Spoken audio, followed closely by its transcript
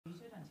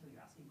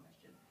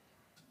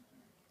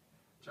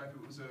Jack,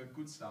 it was a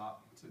good start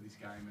to this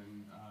game,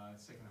 and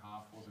second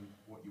half wasn't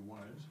what you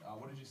wanted.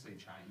 What did you see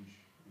change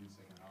in the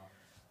second half?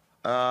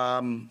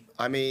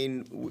 I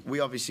mean, we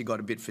obviously got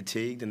a bit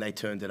fatigued, and they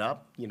turned it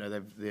up. You know,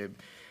 they're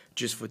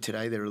just for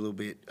today, they're a little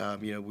bit.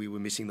 You know, we were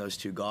missing those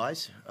two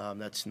guys.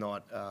 That's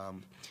not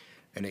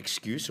an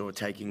excuse or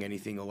taking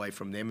anything away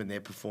from them and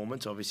their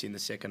performance. Obviously, in the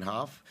second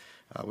half,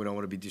 we don't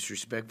want to be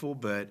disrespectful,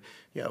 but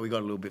yeah, we got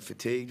a little bit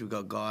fatigued. We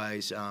got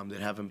guys that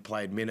haven't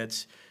played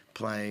minutes,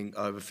 playing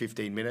over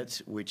 15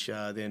 minutes, which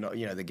they're not.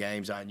 You know, the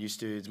games aren't used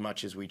to as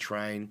much as we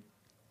train.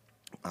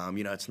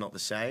 You know, it's not the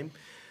same.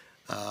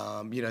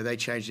 You know, they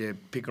changed their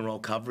pick and roll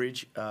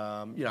coverage. You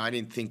know, I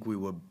didn't think we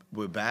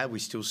were bad. We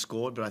still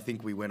scored, but I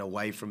think we went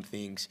away from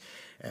things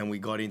and we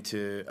got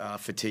into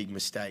fatigue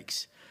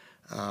mistakes.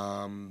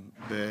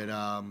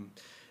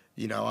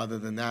 You know, other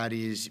than that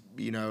is,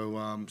 you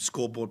know,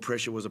 scoreboard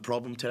pressure was a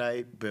problem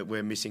today, but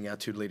we're missing our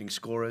two leading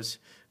scorers.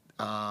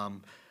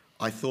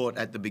 I thought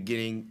at the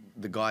beginning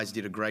the guys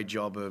did a great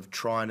job of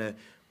trying to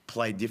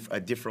play a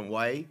different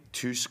way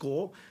to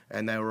score,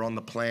 and they were on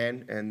the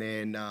plan, and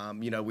then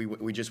you know,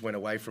 we just went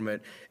away from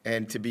it.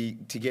 And to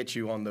get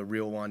you on the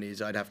real one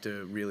is I'd have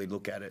to really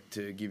look at it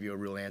to give you a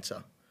real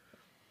answer.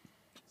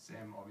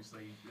 Sam,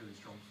 obviously really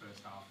strong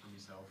first half from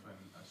yourself and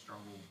a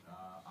struggle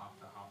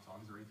after half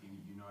time. Is there anything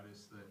that you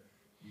noticed that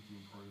you can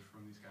improve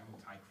from this game or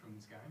take from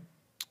this game?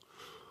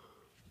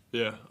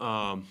 Yeah,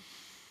 I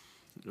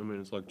mean,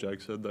 it's like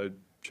Jake said, they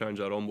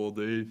changed that on-ball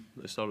D.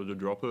 They started to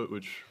drop it,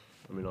 which,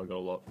 I mean, I got a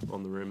lot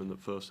on the rim in the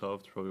first half.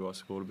 That's probably why I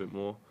scored a bit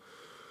more.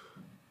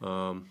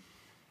 I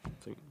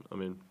think, I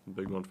mean, the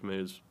big one for me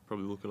is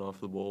probably looking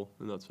after the ball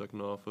in that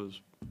second half. There was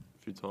a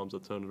few times I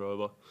turned it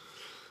over, a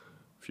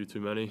few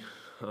too many.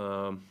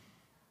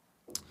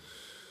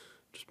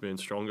 Just being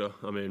stronger.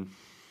 I mean,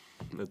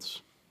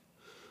 it's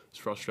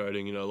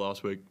frustrating. You know,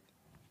 last week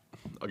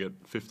I get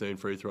 15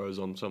 free throws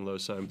on some of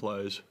those same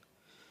plays.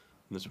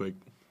 And this week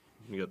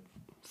you get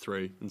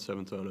 3 and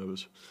 7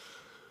 turnovers.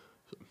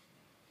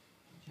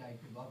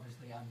 Jacob,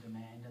 obviously on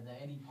demand. Are there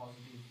any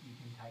positives you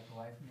can take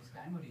away from this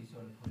game, or do you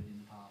sort of put it in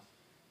the past?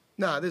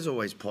 No, there's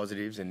always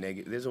positives and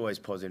there's always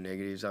positive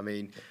negatives. I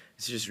mean,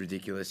 it's just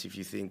ridiculous if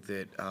you think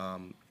that,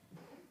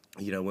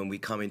 you know, when we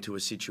come into a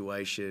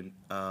situation,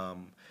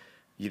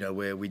 you know,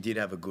 where we did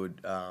have a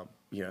good,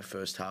 you know,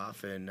 first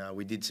half, and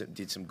we did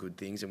some good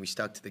things, and we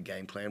stuck to the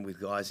game plan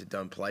with guys that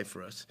don't play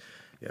for us.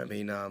 You know what I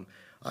mean?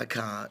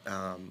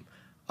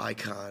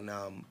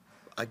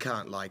 I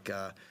can't like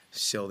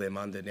sell them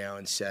under now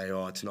and say,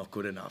 oh, it's not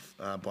good enough.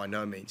 By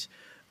no means.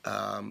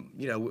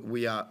 You know,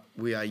 we are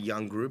a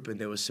young group, and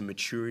there was some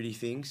maturity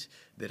things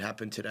that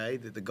happened today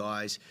that the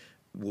guys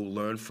will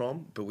learn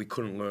from, but we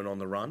couldn't learn on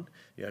the run.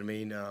 You know what I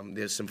mean?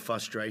 There's some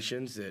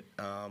frustrations that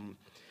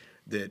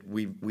that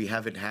we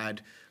haven't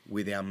had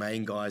with our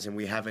main guys, and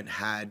we haven't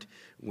had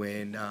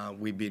when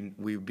we've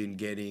been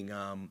getting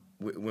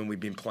when we've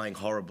been playing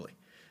horribly.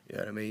 You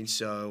know what I mean?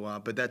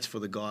 So, but that's for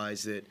the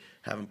guys that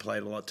haven't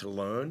played a lot to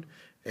learn.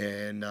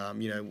 And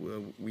you know,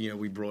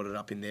 we brought it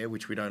up in there,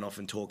 which we don't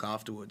often talk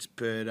afterwards.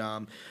 But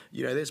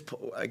you know, there's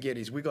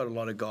again, we got a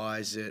lot of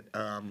guys that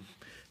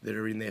that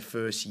are in their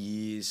first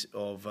years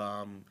of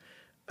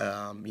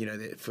you know,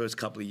 their first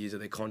couple of years of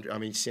their contract. I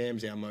mean,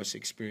 Sam's our most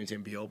experienced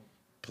NBL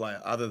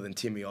player, other than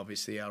Timmy,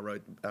 obviously.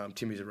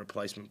 Timmy's a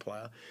replacement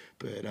player,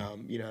 but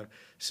you know,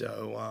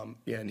 so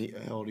yeah. And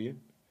how old are you?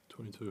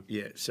 22.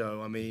 Yeah.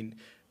 So I mean,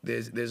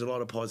 there's a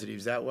lot of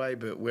positives that way,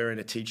 but we're in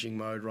a teaching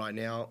mode right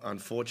now,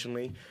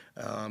 unfortunately,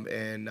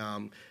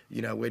 and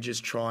you know, we're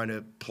just trying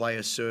to play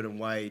a certain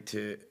way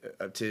to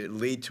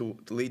lead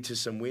to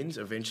some wins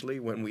eventually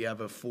when we have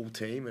a full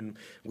team. And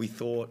we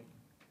thought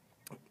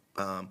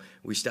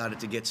we started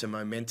to get some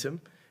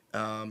momentum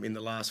in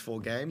the last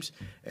 4 games,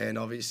 and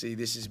obviously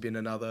this has been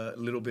another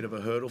little bit of a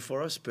hurdle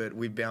for us, but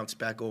we've bounced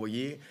back all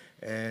year.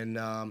 And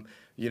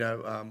you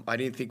know, I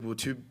didn't think we were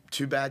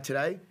too bad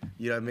today.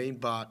 You know what I mean?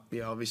 But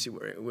you know, obviously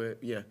we're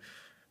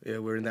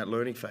in that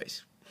learning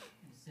phase.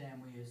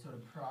 Sam, were you sort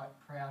of proud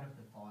of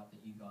the fight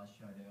that you guys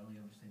showed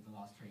earlier? Obviously, the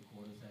last 3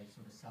 quarters they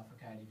sort of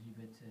suffocated you,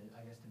 but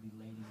to be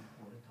leading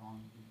at quarter time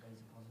is a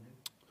positive.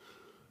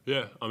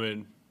 Yeah, I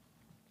mean,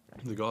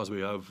 the guys we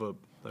have,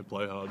 they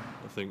play hard.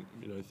 I think,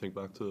 you know, think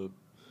back to,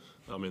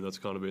 I mean, that's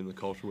kind of been the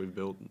culture we've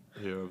built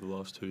here over the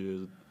last 2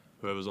 years.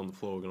 Whoever's on the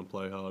floor are going to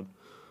play hard.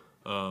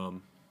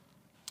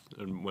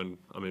 And when,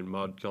 I mean,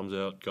 mud comes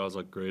out, guys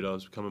like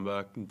Greedo's coming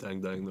back, and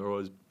dang, they're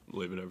always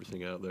leaving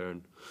everything out there.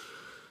 And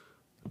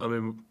I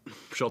mean,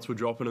 shots were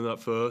dropping in that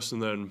first,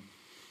 and then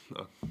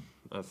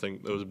I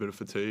think there was a bit of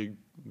fatigue.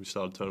 We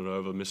started turning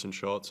over, missing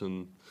shots,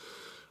 and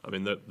I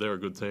mean, they're a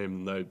good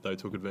team. And they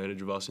took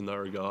advantage of us in that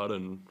regard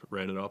and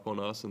ran it up on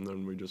us, and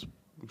then we just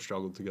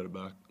struggled to get it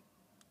back.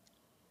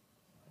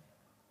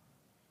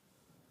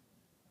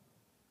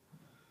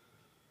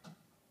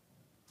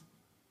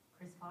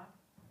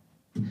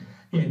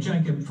 Yeah,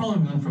 Jacob,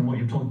 following on from what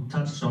you've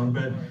touched on,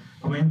 but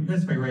I mean,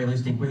 let's be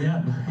realistic.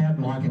 Without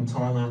Mike and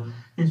Tyler,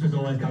 this was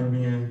always going to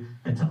be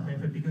a tough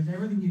effort, because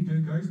everything you do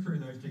goes through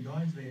those 2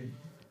 guys there.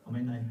 I I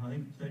mean, I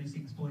think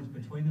 36 points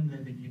between them.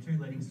 They're your two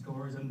leading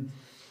scorers, and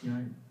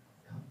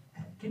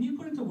can you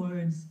put into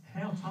words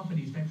how tough it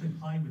is to actually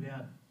play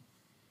without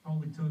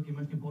probably two of your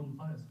most important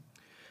players?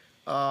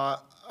 I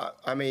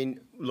mean,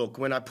 look,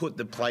 when I put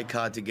the play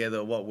card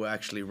together, what we're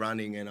actually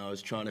running, and I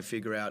was trying to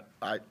figure out,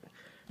 it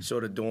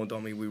sort of dawned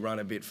on me we run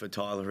a bit for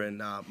Tyler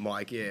and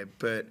Mike, yeah.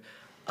 But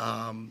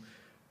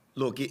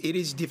look, it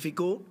is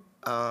difficult,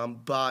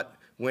 but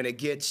when it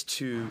gets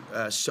to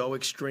so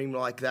extreme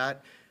like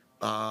that,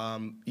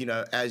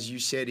 as you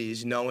said,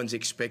 no one's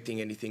expecting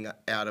anything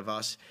out of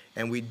us,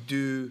 and we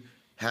do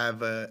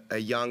have a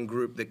young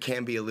group that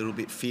can be a little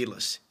bit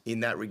fearless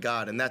in that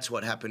regard, and that's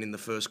what happened in the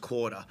first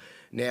quarter.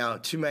 Now,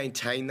 to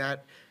maintain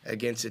that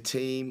against a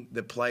team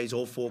that plays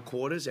all 4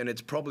 quarters, and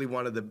it's probably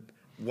one of the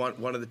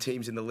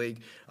teams in the league.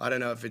 I don't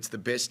know if it's the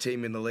best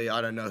team in the league. I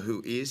don't know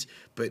who is,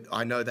 but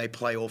I know they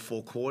play all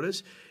 4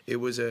 quarters. It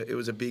was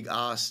a big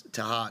ask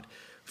to heart.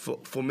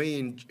 For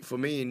me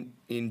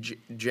in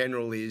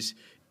general is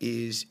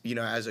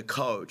as a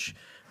coach,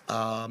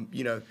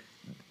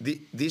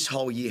 this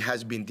whole year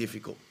has been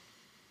difficult.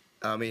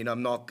 I mean,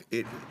 I'm not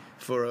it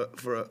for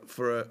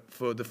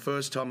the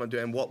first time I'm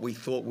doing what we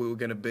thought we were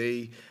going to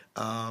be,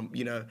 and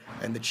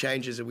the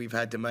changes that we've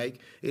had to make.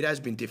 It has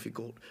been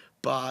difficult,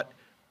 but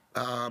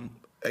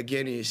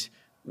again,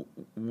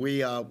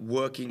 we are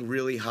working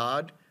really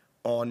hard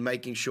on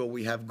making sure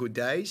we have good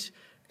days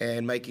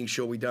and making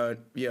sure we don't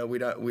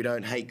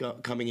hate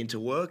coming into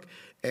work.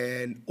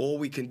 And all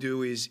we can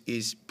do is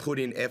put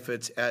in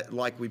efforts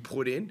like we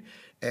put in,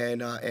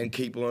 and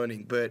keep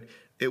learning. But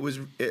it was,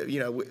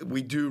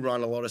 we do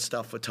run a lot of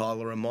stuff for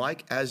Tyler and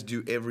Mike, as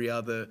do every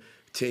other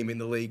team in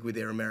the league with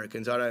their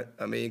Americans.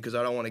 Because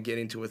I don't want to get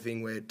into a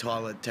thing where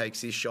Tyler takes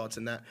his shots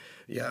and that,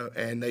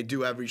 and they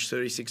do average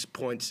 36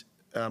 points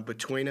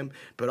between them.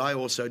 But I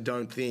also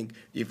don't think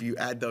if you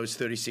add those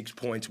 36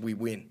 points, we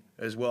win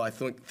as well. I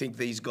think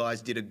these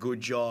guys did a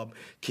good job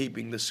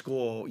keeping the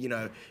score.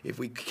 If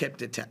we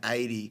kept it to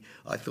 80,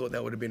 I thought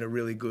that would have been a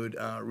really good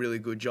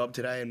job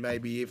today. And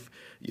maybe if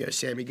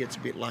Sammy gets a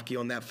bit lucky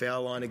on that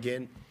foul line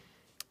again,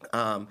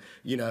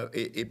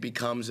 it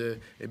becomes a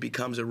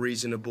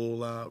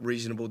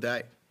reasonable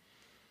day.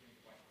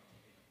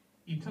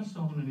 You touched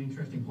on an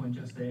interesting point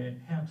just there.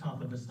 How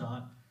tough of a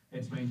start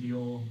it's been to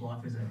your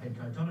life as a head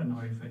coach. I don't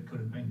know if it could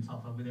have been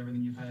tougher with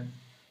everything you've had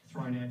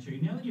thrown at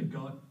you. Now that you've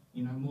got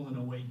more than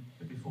a week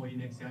before your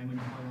next game when you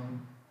play on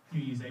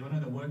New Year's Eve, I know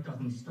the work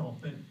doesn't stop,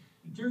 but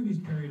during this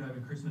period over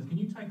Christmas, can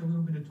you take a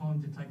little bit of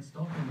time to take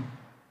stock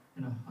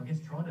and I guess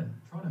try to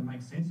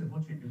make sense of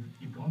what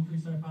you've gone through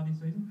so far this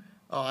season?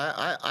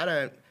 I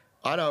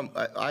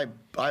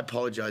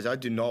apologise. I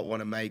do not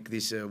want to make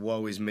this a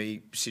woe is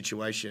me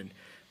situation.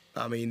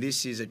 I mean,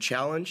 this is a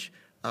challenge.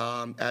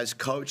 As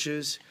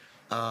coaches,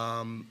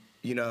 we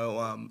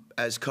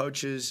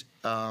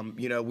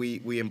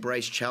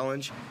embrace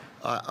challenge.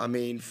 I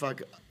mean,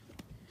 fuck.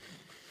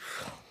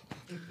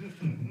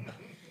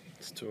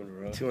 It's 2 in a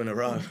row. 2 in a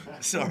row.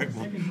 Sorry,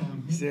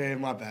 yeah,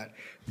 my bad.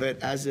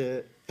 But as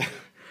a,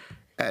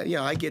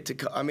 I get to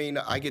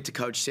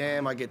coach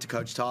Sam. I get to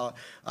coach Tyler.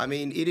 I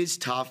mean, it is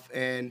tough,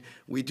 and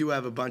we do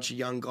have a bunch of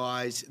young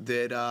guys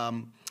that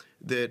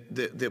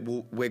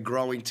we're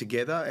growing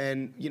together.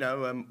 And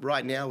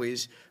right now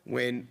is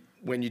when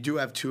you do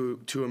have two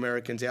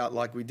Americans out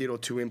like we did, or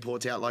 2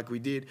 imports out like we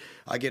did,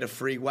 I get a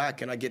free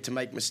whack and I get to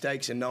make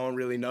mistakes and no one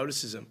really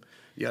notices them.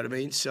 You know what I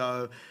mean?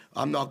 So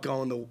I'm not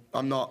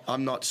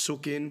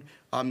sooking.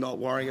 I'm not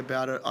worrying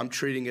about it. I'm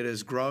treating it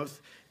as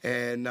growth.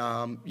 And,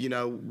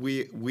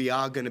 we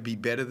are going to be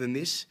better than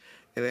this.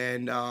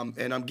 And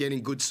I'm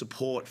getting good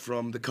support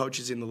from the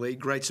coaches in the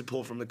league, great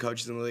support from the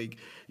coaches in the league.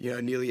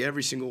 Nearly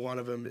every single one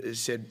of them has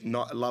said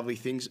lovely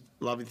things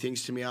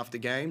to me after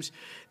games,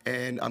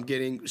 and I'm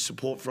getting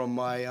support from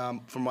my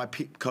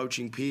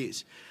coaching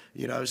peers.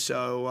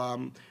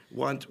 So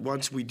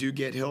once we do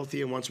get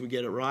healthy and once we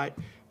get it right,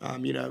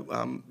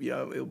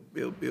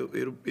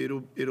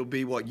 it'll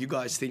be what you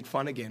guys think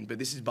fun again. But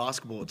this is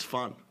basketball; it's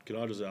fun. Can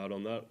I just add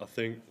on that? I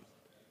think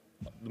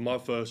my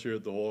first year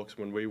at the Hawks,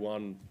 when we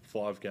won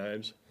 5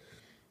 games,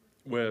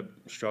 we're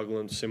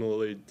struggling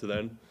similarly to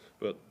then.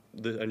 But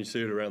and you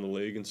see it around the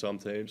league in some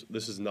teams.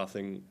 This is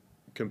nothing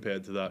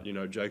compared to that.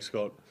 Jake's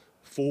got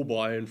full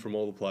buy-in from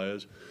all the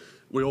players.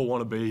 We all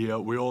want to be here.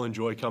 We all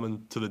enjoy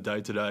coming to the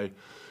day-to-day.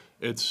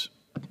 It's,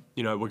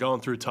 we're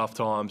going through tough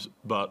times,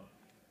 but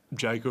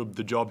Jacob,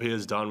 the job he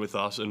has done with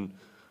us, and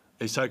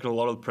he's taken a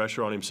lot of the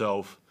pressure on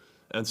himself,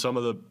 and some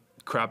of the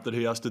crap that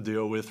he has to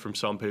deal with from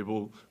some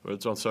people, whether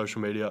it's on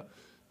social media,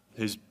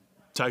 he's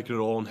taken it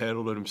all and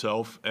handled it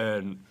himself.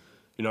 And,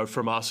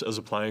 from us as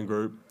a playing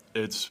group,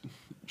 it's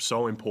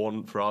so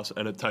important for us,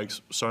 and it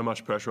takes so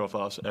much pressure off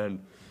us. And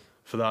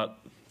for that,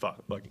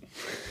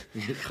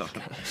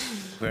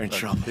 we're in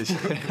trouble.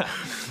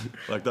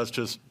 That's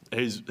just,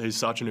 he's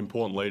such an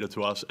important leader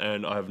to us,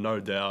 and I have no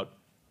doubt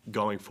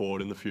going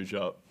forward in the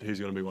future, he's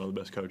going to be one of the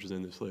best coaches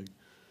in this league.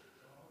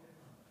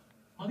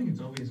 I think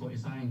it's obvious what you're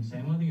saying,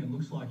 Sam. I think it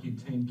looks like your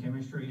team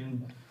chemistry,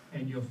 and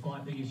and your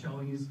fight that you're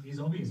showing is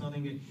obvious. I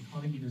think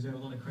you deserve a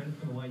lot of credit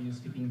for the way you're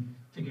sticking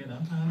together.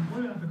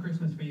 What about for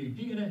Christmas for you?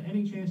 Do you get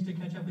any chance to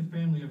catch up with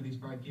family over this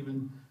break,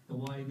 given the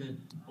way that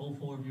all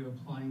four of you are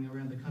playing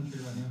around the country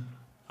right now?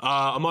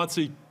 I might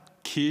see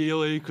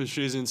Keely because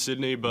she's in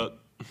Sydney, but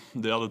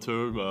the other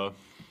two,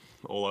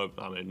 although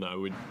I mean,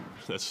 no,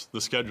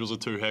 the schedules are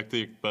too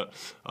hectic. But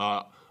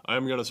I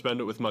am going to spend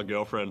it with my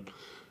girlfriend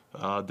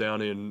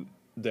down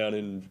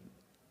in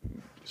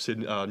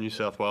Sydney, New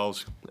South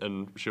Wales,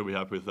 and she'll be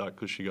happy with that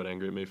because she got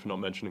angry at me for not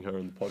mentioning her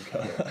in the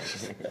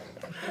podcast.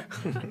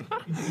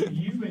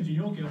 You've mentioned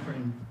your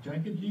girlfriend,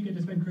 Jacob. Do you get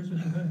to spend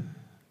Christmas with her?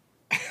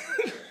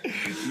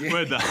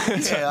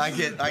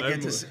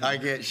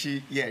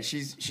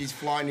 She's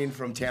flying in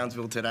from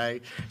Townsville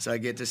today, so I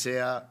get to see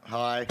her.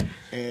 Hi,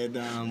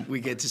 and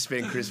we get to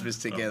spend Christmas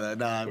together.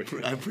 No,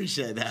 I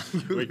appreciate that.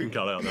 We can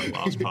cut out that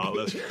last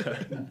part.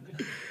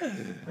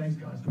 Thanks,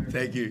 guys.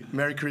 Thank you.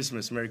 Merry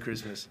Christmas. Merry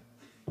Christmas.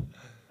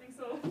 Thanks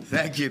all.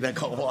 Thank you. That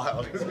got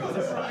wild. Merry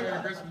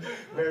Christmas.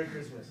 Merry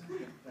Christmas.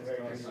 Merry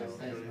Christmas.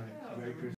 Merry Christmas.